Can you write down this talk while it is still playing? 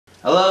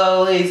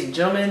Hello, ladies and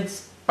gentlemen,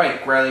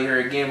 Spike Riley here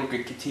again. We're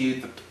going to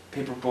continue the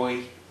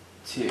Paperboy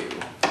 2.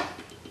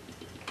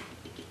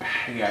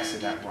 I guess I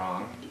said that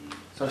wrong.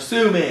 So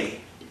sue me!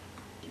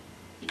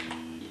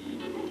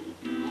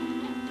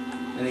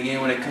 And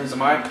again, when it comes to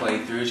my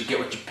playthroughs, you get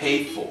what you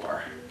pay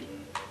for.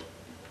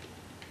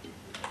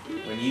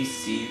 When you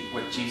see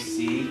what you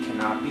see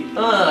cannot be.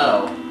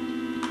 Oh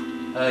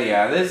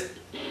yeah,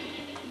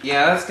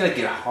 that's gonna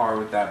get hard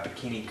with that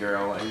bikini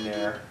girl in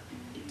there.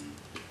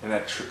 And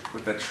that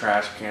with the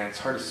trash can, it's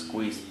hard to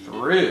squeeze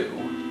through.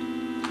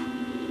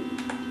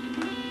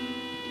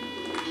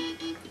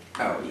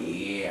 Oh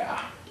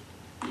yeah.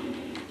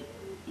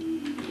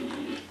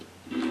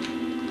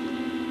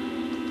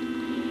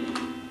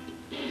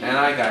 And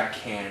I got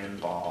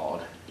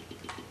cannonballed.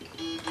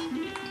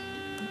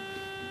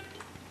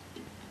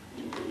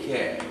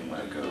 Okay, I'm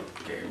gonna go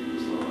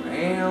slow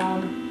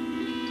down.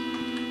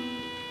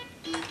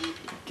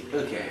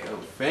 Okay,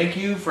 oh, thank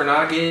you for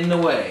not getting in the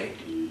way,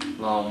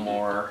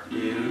 lawnmower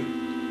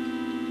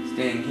dude.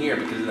 Staying here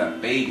because of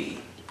that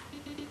baby.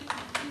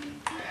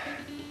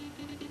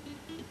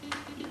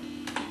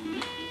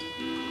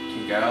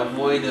 You gotta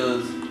avoid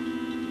those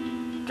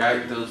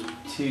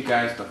two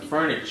guys with the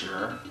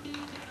furniture.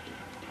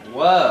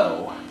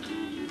 Whoa.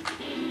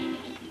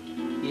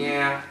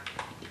 Yeah.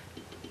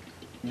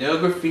 No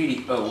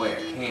graffiti. Oh wait,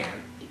 I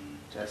can.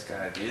 Just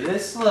gotta do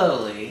this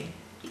slowly.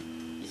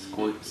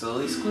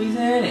 Slowly squeeze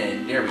in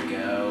and there we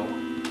go.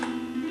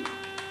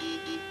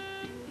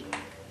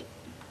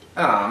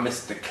 Ah,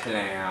 Mr.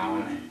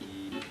 Clown.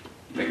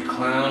 The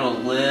clown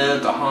will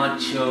live to haunt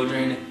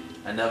children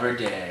another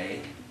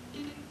day.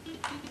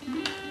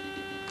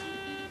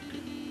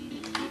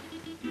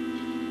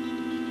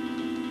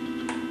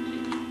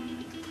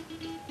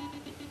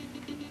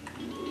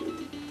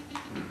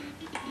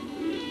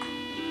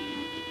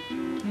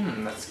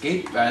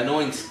 That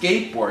annoying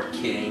skateboard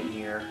kid in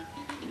here.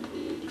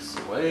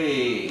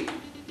 Sweet.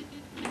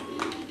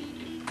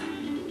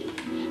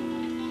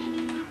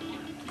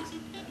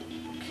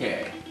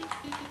 Okay.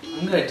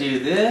 I'm gonna do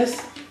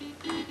this.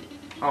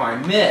 Oh, I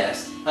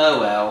missed. Oh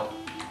well.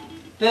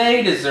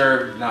 They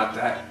deserve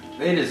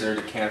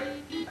to cancel.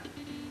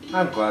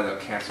 I'm glad they'll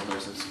cancel their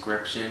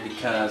subscription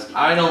because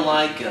I don't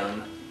like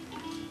them.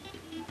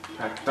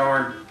 That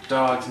darn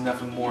dog's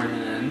nothing more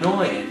than an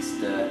annoyance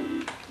to.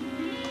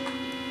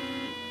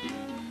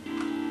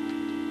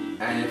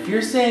 And if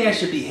you're saying I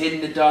should be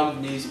hitting the dog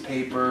with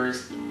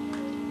newspapers,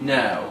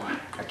 no,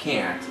 I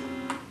can't.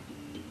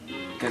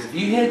 Because if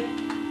you hit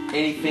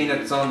anything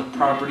that's on the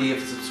property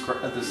of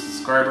the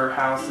subscriber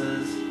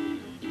houses,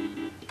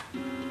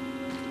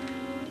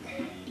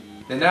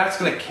 then that's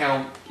going to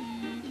count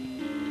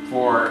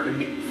for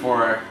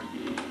a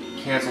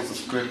canceled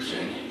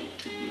subscription.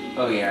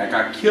 Oh yeah, I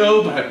got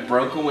killed, but I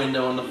broke a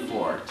window on the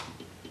fort.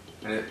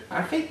 And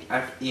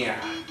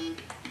yeah.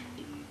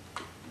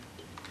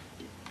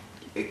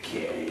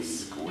 Okay,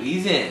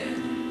 squeeze in.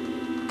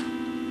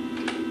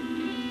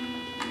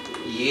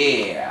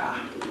 Yeah.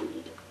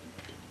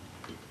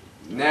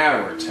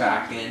 Now we're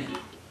talking.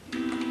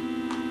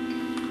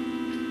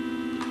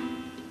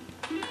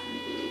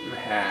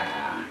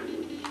 Ah.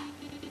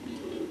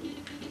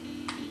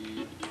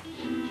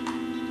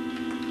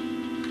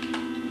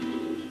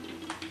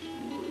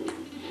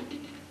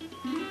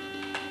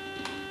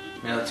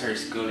 Military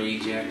school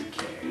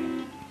reject. Okay.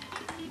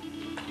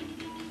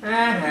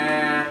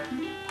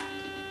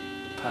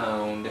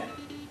 Pound.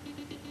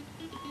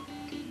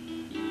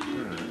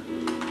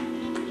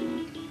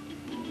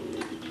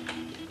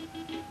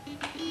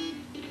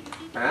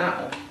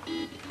 Ow.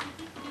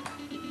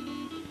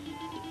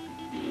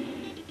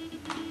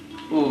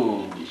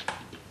 Ooh.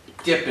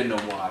 Dip in the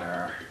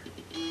water.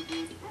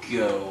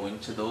 Go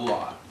into the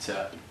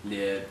water.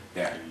 Live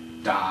there.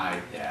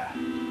 Die there.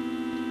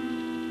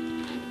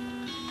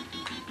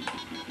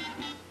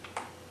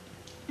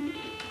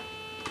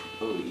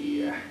 Oh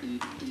yeah.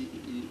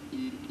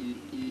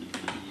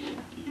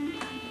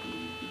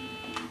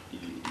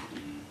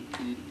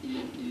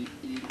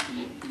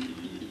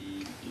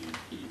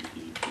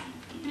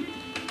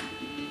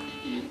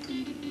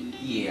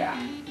 Yeah.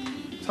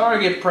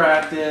 Target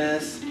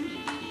practice.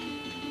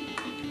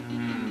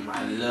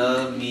 I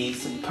love me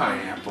some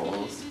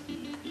pineapples.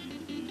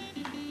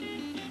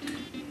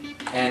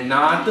 And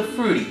not the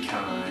fruity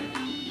kind.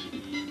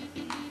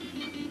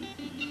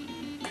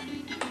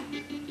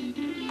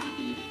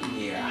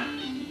 Yeah.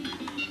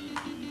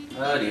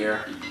 Oh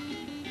dear.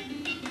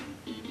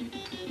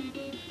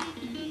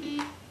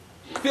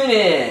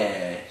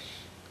 Finish!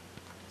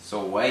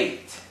 So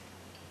wait.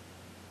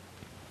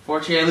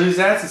 Fortunately, I lose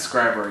that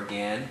subscriber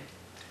again.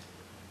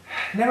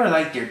 Never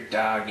liked your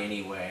dog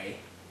anyway.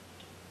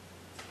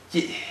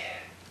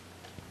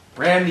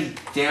 Ran me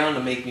down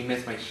to make me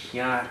miss my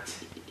shot.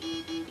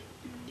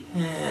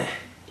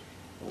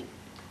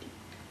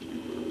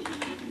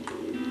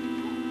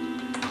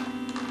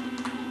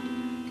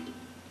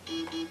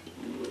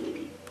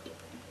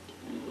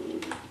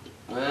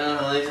 Well,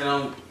 at least I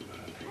don't.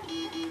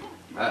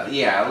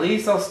 Yeah, at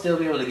least I'll still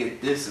be able to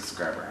get this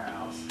subscriber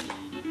house.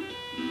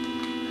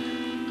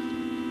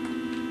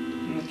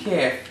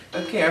 Okay,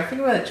 okay, I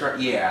think I'm gonna try.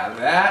 Yeah,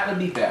 that would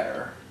be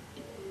better.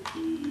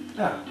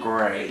 Oh,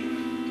 great.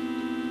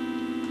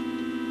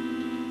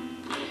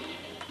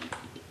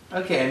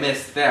 Okay, I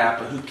missed that,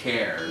 but who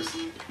cares?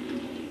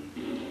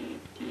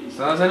 As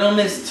long as I don't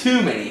miss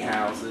too many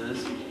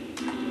houses.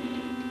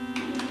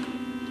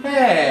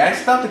 Hey, I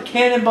stopped a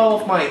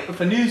cannonball with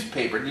a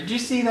newspaper. Did you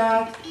see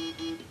that?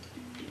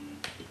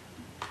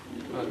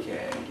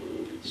 Okay.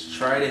 Let's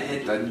try to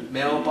hit the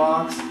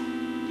mailbox.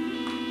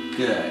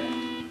 Good.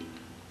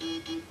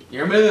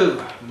 Your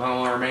move,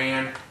 Muller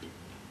man.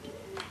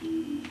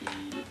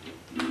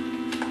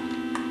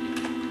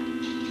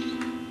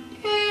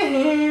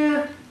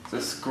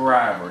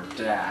 Subscribe or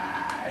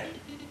die.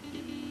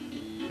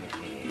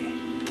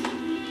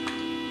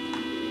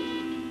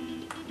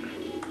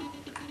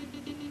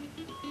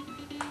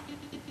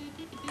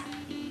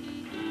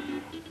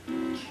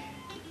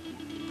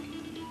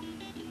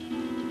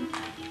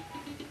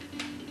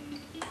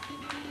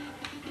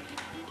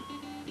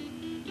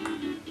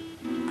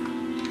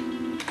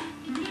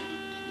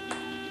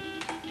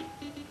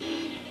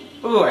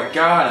 Ooh, I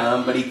got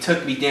him, but he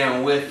took me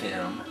down with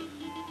him.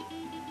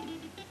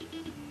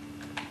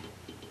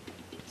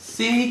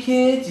 See,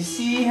 kids? You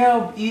see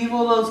how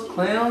evil those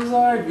clowns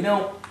are if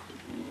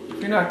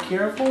you're not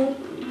careful?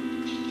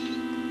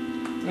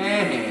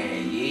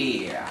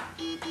 Yeah.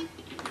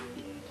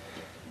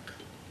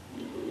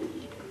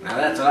 Now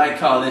that's what I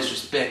call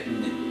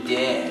disrespecting the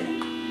dead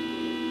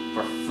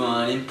for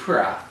fun and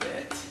profit.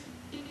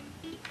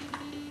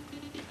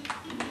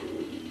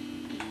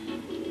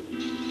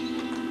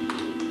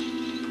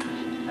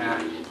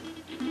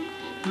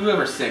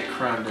 Whoever said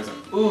crime doesn't...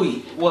 Ooh,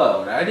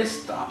 whoa, did I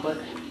just stop it?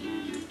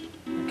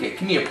 Okay,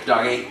 come here,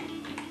 doggy.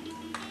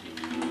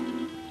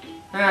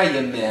 Ah,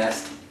 you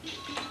missed.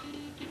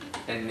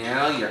 And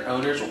now your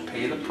owners will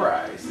pay the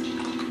price.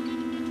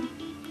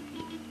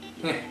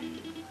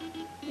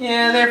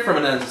 Yeah, they're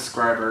from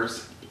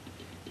unsubscribers.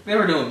 They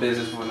were doing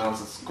business with an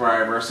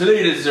unsubscriber, so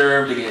they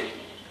deserve to get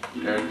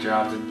their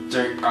jobs in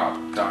dirt.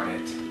 Oh, darn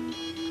it.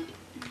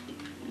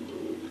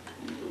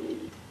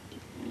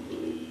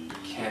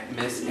 Can't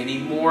miss any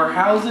more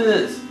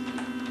houses.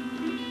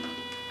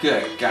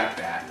 Good, got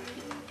that.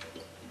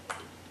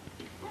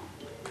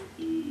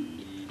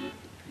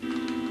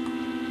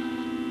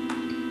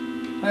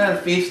 Well,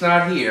 the thief's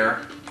not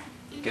here.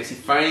 Guess he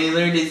finally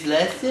learned his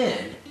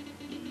lesson.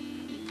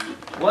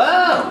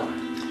 Whoa!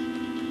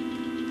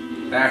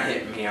 That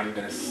hit me. I'm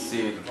gonna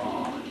sue them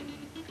all.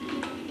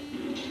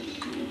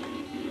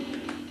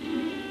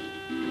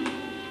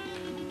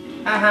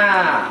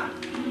 Aha!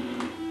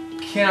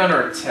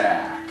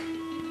 Counterattack.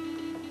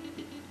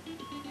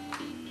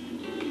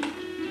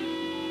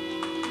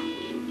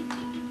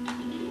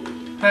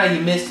 Ah,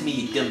 you missed me,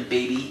 you dumb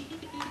baby.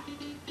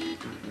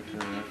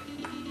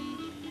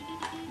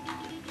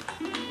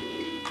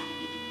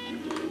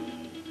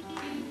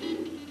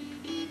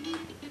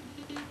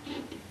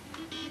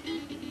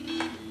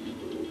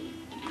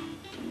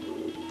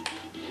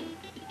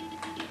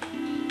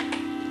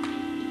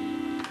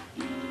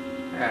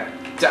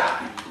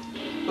 Die.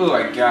 Ooh,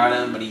 I got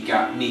him, but he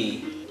got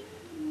me.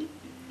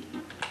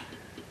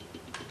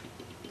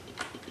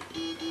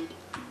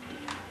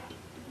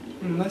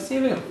 Let's see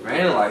if we can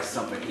vandalize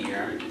something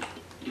here.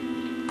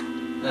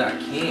 I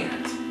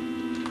can't.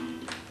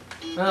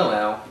 Oh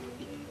well.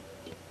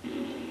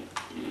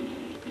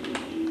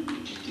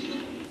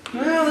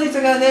 Well, at least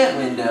I got that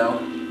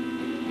window.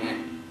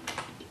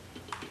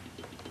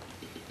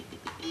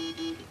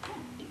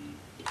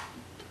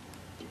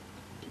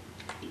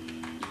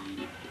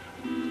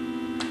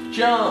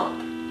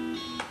 Jump!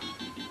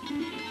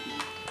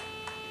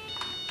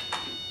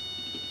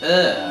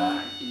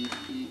 Ugh.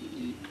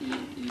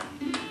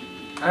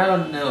 I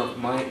don't know if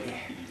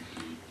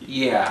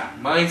yeah,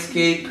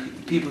 Mindscape,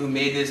 the people who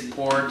made this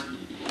port,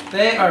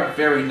 they are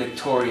very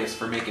notorious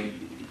for making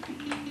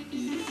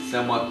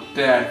somewhat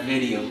bad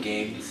video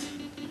games.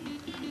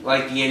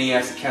 Like the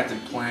NES Captain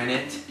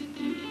Planet.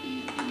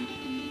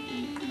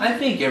 I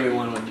think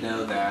everyone would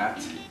know that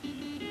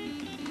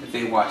if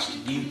they watched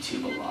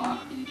YouTube a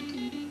lot.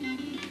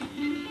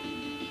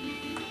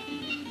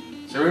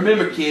 So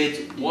remember, kids,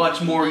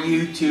 watch more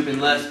YouTube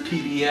and less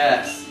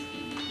PBS.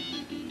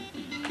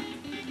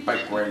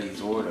 Spike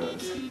Riley's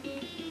orders.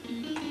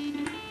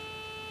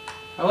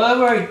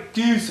 However, I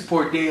do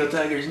support Daniel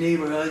Tiger's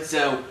Neighborhood,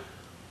 so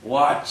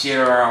watch it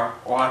or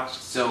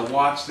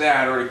watch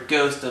that, or the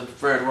ghost of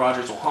Fred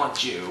Rogers will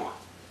haunt you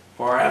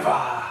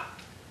forever.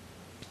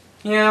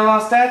 Yeah, I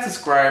lost that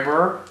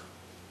subscriber.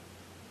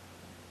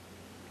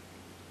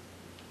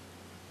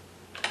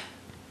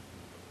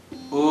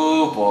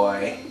 Oh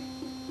boy.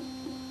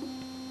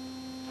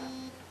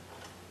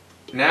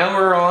 Now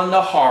we're on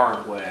the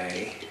hard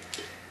way.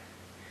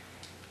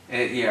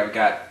 And yeah, we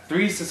got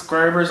 3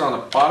 subscribers on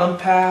the bottom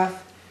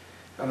path,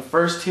 on the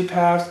first 2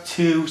 paths,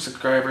 2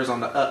 subscribers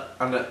on the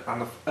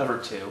other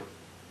 2.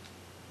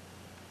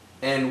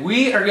 And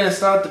we are gonna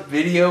start the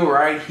video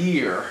right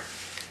here.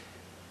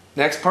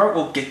 Next part,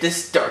 we'll get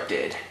this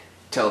started.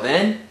 Till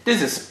then,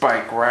 this is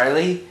Spike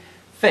Riley.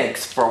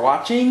 Thanks for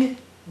watching.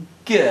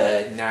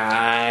 Good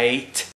night.